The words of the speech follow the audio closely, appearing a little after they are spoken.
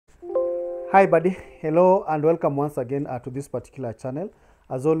Hi buddy, hello and welcome once again to this particular channel.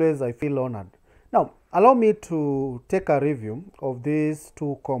 As always, I feel honored. Now, allow me to take a review of these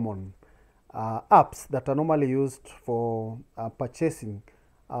two common apps that are normally used for purchasing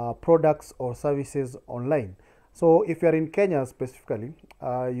products or services online. So if you are in Kenya specifically,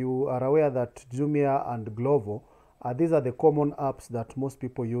 you are aware that Jumia and Glovo, these are the common apps that most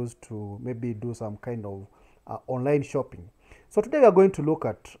people use to maybe do some kind of online shopping. So today we are going to look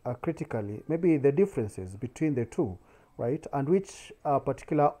at critically maybe the differences between the two, right? And which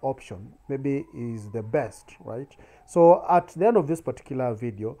particular option maybe is the best, right? So at the end of this particular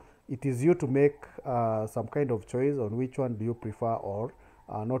video, it is you to make some kind of choice on which one do you prefer or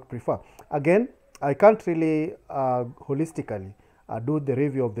not prefer. Again, I can't really holistically do the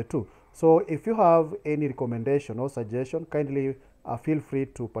review of the two. So if you have any recommendation or suggestion, kindly feel free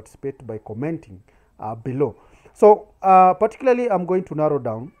to participate by commenting below. So particularly I'm going to narrow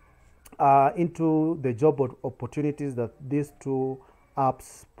down into the job opportunities that these two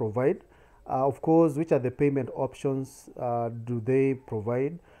apps provide. Of course, which are the payment options do they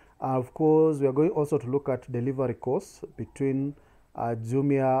provide? Of course, we are going also to look at delivery costs between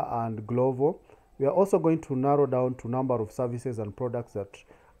Jumia and Glovo. We are also going to narrow down to number of services and products that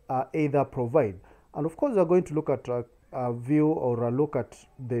either provide. And of course, we are going to look at a view or a look at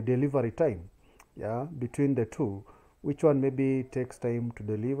the delivery time, yeah, between the two. Which one maybe takes time to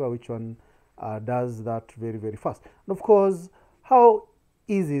deliver, which one does that very, very fast. And of course, how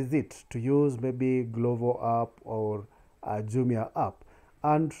easy is it to use maybe Glovo app or Jumia app?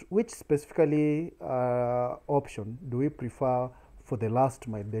 And which specifically option do we prefer for the last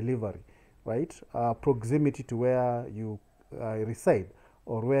mile delivery, right? Proximity to where you reside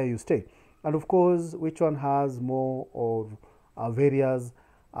or where you stay. And of course, which one has more of various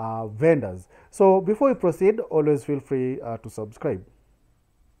vendors. So before we proceed, always feel free to subscribe.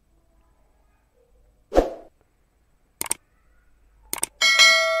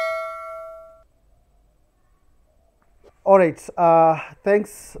 All right,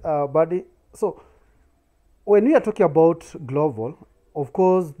 thanks buddy. So when we are talking about Global, of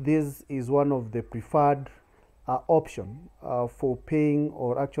course this is one of the preferred option for paying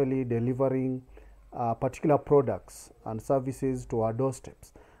or actually delivering particular products and services to our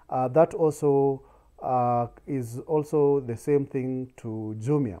doorsteps. That also is also the same thing to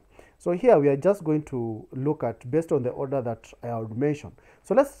Jumia. So here we are just going to look at based on the order that I would mention.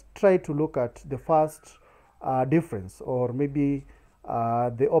 So let's try to look at the first difference or maybe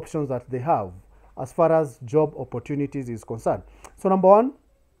the options that they have as far as job opportunities is concerned. So number one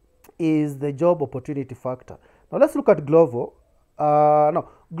is the job opportunity factor. Now let's look at Glovo. Now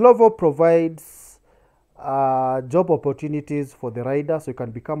Glovo provides job opportunities for the rider, so you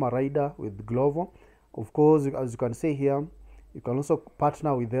can become a rider with Glovo. Of course, as you can see here, you can also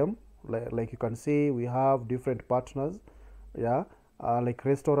partner with them. Like you can see, we have different partners, yeah, like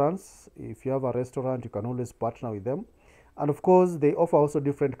restaurants. If you have a restaurant, you can always partner with them. And of course, they offer also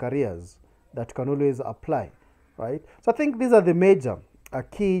different careers that can always apply, right? So I think these are the major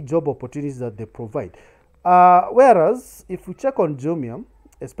key job opportunities that they provide. Whereas if we check on Jumia,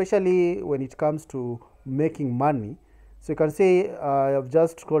 especially when it comes to making money, so you can say I've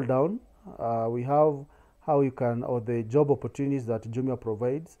just scrolled down. We have how you can, or the job opportunities that Jumia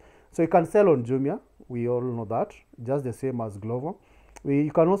provides. So you can sell on Jumia, we all know that, just the same as Glovo.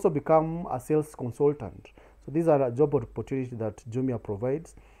 You can also become a sales consultant. So these are job opportunities that Jumia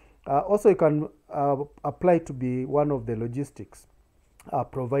provides. Also you can apply to be one of the logistics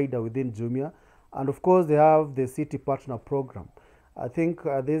provider within Jumia. And of course they have the city partner program. I think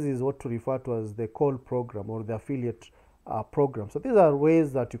this is what to refer to as the call program or the affiliate program. So these are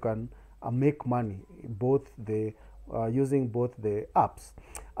ways that you can make money both the using both the apps.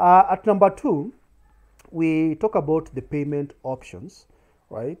 At number two, we talk about the payment options,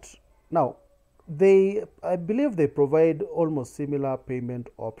 right? Now I believe they provide almost similar payment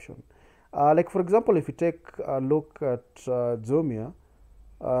option. Like for example, if you take a look at Jumia,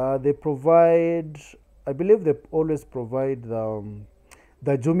 they provide, I believe they always provide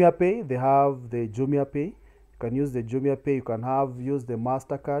the Jumia Pay. They have the Jumia Pay. You can use the Jumia Pay. You can use the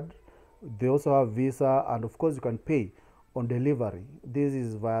MasterCard. They also have Visa, and of course you can pay on delivery. This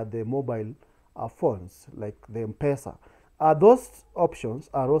is via the mobile phones like the M-Pesa. Those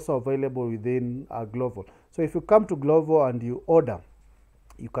options are also available within Glovo. So if you come to Glovo and you order,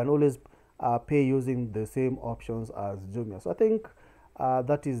 you can always pay using the same options as Jumia. So I think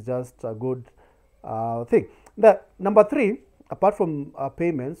that is just a good thing. Number three, apart from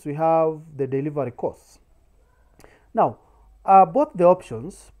payments, we have the delivery costs. Now, both the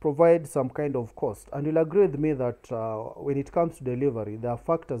options provide some kind of cost, and you'll agree with me that when it comes to delivery, there are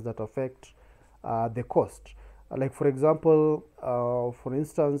factors that affect the cost. Like for example, for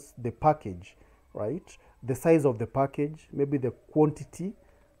instance, the package, right? The size of the package, maybe the quantity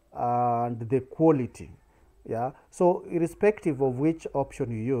and the quality. Yeah. So irrespective of which option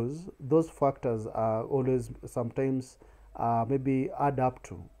you use, those factors are always sometimes maybe add up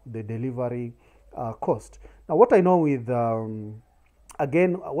to the delivery cost. Now, what I know with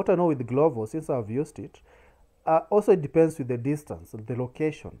again, what I know with Glovo, since I've used it, also it depends with the distance, the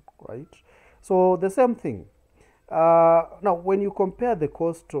location, right? So the same thing. Now, when you compare the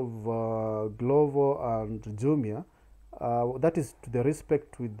cost of Glovo and Jumia, that is to the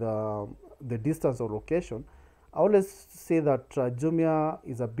respect with the distance or location, I always say that Jumia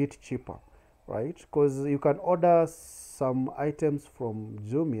is a bit cheaper, right? Because you can order some items from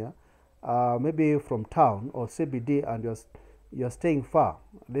Jumia, maybe from town or CBD, and you're staying far.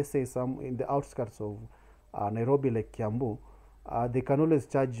 Let's say some in the outskirts of Nairobi, like Kiambu, they can always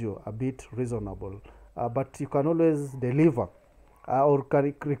charge you a bit reasonable, but you can always deliver or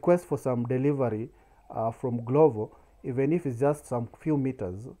can request for some delivery from Glovo, even if it's just some few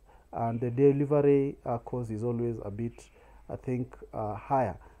meters, and the delivery cost is always a bit, I think,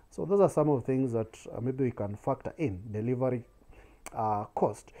 higher. So those are some of the things that maybe we can factor in delivery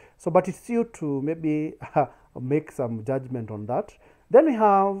cost. So, but it's you to maybe make some judgment on that. Then we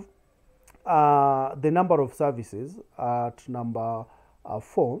have the number of services at number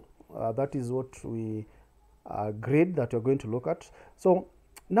 4. That is what we grade that you're going to look at. So,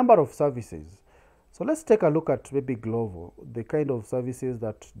 number of services. So let's take a look at maybe Glovo, the kind of services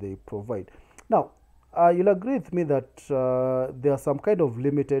that they provide. Now, you'll agree with me that there are some kind of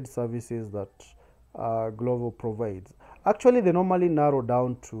limited services that Glovo provides. Actually, they normally narrow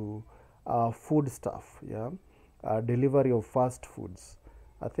down to food stuff, yeah, delivery of fast foods.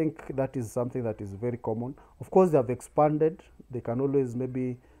 I think that is something that is very common. Of course, they have expanded. They can always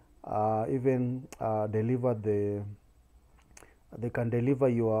maybe even deliver the. They can deliver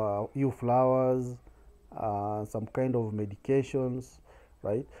you flowers, some kind of medications,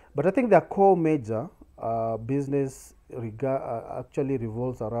 right? But I think their core major business actually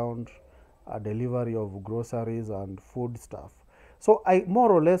revolves around delivery of groceries and food stuff. So I more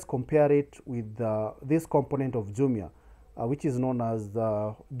or less compare it with this component of Jumia, which is known as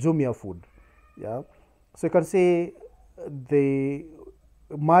the Jumia food. Yeah. So you can say they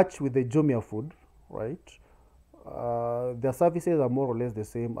match with the Jumia food, right? Their services are more or less the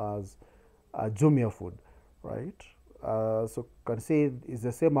same as Jumia food, right? So can say it's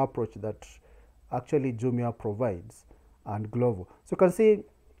the same approach that actually Jumia provides and Glovo. So you can say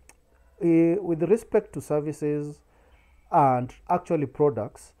with respect to services and actually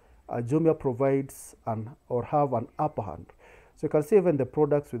products, Jumia provides or have an upper hand. So you can see even the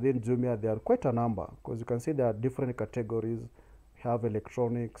products within Jumia, there are quite a number, because you can see there are different categories. We have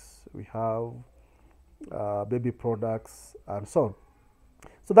electronics, we have baby products, and so on.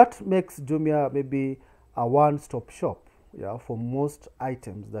 So that makes Jumia maybe a one-stop shop, yeah, for most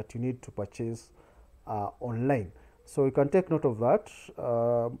items that you need to purchase online. So you can take note of that.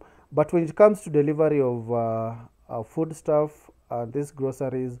 But when it comes to delivery of food stuff and these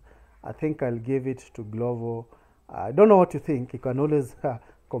groceries, I think I'll give it to Glovo. I don't know what you think. You can always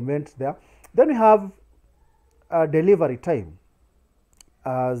comment there. Then we have delivery time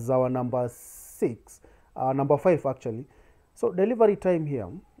as our number 6, number 5 actually. So delivery time here,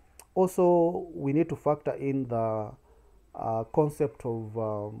 also we need to factor in the concept of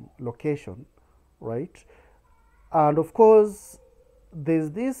location, right? And of course,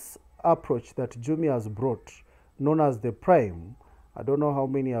 there's this approach that Jumia has brought, known as the Prime. I don't know how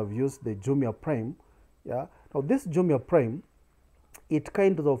many have used the Jumia Prime. Yeah. Now this Jumia Prime, it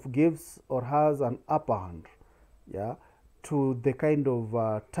kind of gives or has an upper hand, yeah, to the kind of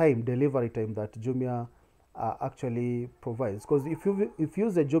delivery time that Jumia actually provides. Because if you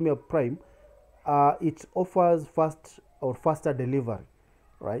use the Jumia Prime, it offers faster delivery,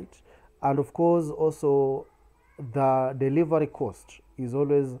 right? And of course, also the delivery cost is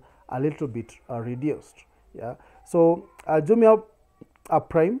always a little bit reduced. Yeah. So Jumia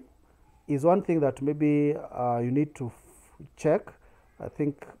Prime is one thing that maybe you need to check. I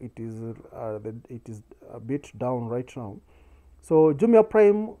think it is a bit down right now. So Jumia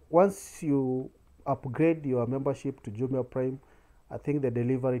Prime, once you upgrade your membership to Jumia Prime, I think the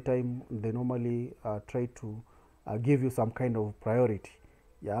delivery time, they normally try to give you some kind of priority.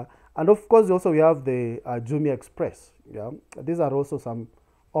 Yeah. And of course, also we have the Jumia Express. Yeah. These are also some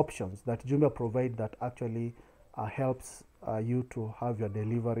options that Jumia provide that actually helps you to have your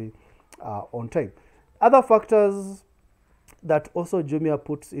delivery on time. Other factors that also Jumia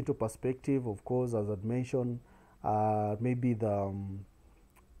puts into perspective, of course, as I mentioned, maybe the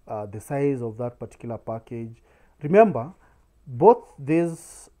the size of that particular package. Remember, both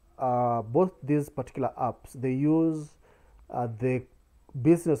these particular apps, they use the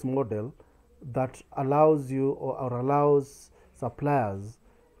business model that allows you, or allows suppliers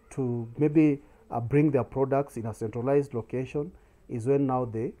to maybe bring their products in a centralized location, is when now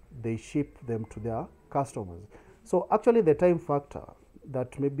they ship them to their customers. So actually the time factor,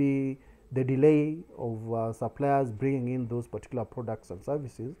 that maybe the delay of suppliers bringing in those particular products and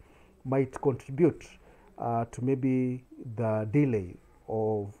services might contribute to maybe the delay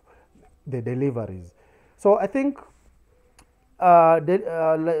of the deliveries. So I think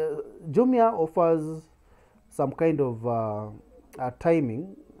Jumia offers some kind of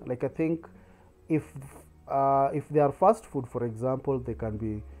timing. Like I think if they are fast food, for example, they can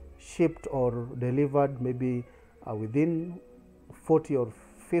be shipped or delivered maybe within 40 or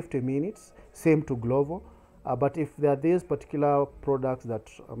 50 minutes. Same to Glovo. But if there are these particular products that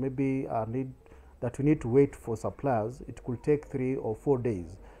maybe that we need to wait for suppliers, it could take 3 or 4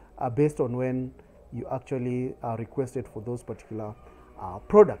 days, based on when you actually are requested for those particular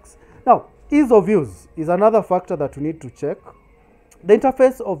products. Now, ease of use is another factor that we need to check. The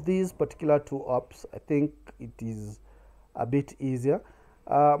interface of these particular two apps, I think it is a bit easier.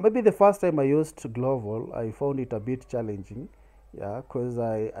 Maybe the first time I used Glovo, I found it a bit challenging. Yeah, because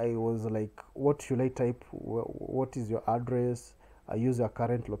I was like, what should I type? What is your address? I use your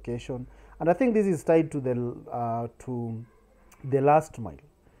current location, and I think this is tied to the last mile.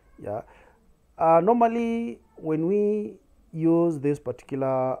 Yeah, normally when we use these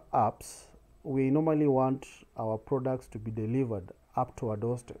particular apps, we normally want our products to be delivered up to our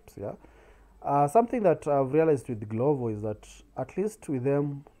doorsteps. Yeah, something that I've realized with Glovo is that at least with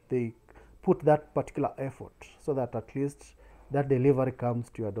them they put that particular effort so that at least that delivery comes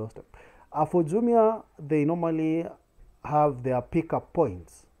to your doorstep. For Jumia, they normally have their pickup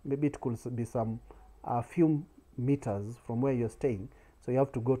points. Maybe it could be some few meters from where you're staying. So you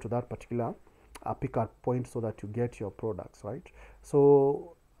have to go to that particular pickup point so that you get your products, right?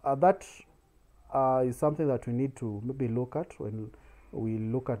 So that is something that we need to maybe look at when we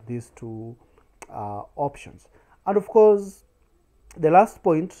look at these two options. And of course, the last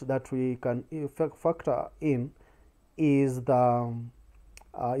point that we can factor in is the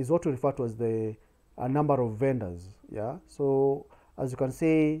is what we refer to as the number of vendors. Yeah, so as you can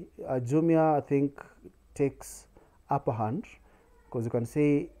see, Jumia I think takes upper hand, because you can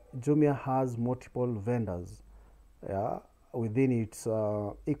see Jumia has multiple vendors, yeah, within its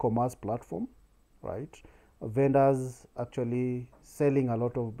e-commerce platform, right? Vendors actually selling a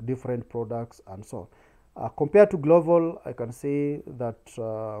lot of different products and so on. Compared to Glovo, I can say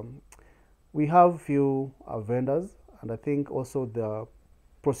that we have few vendors, and I think also the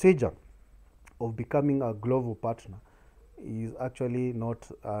procedure of becoming a Glovo partner is actually not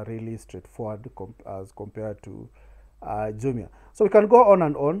really straightforward as compared to Jumia. So we can go on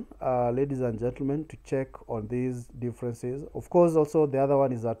and on, ladies and gentlemen, to check on these differences. Of course, also the other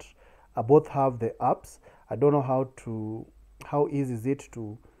one is that both have the apps. I don't know how easy is it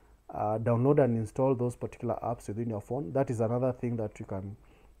to download and install those particular apps within your phone. That is another thing that you can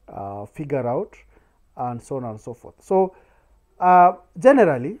figure out, and so on and so forth. So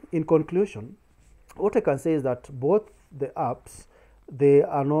generally, in conclusion, what I can say is that both the apps, they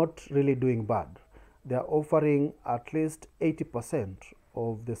are not really doing bad. They are offering at least 80%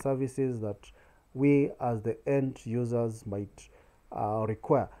 of the services that we as the end users might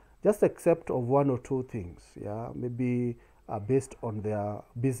require, just except of one or two things. Yeah, maybe based on their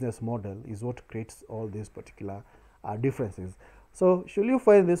business model is what creates all these particular differences. So should you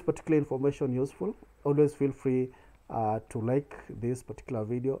find this particular information useful, always feel free to like this particular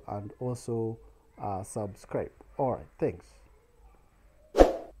video and also subscribe. All right, thanks.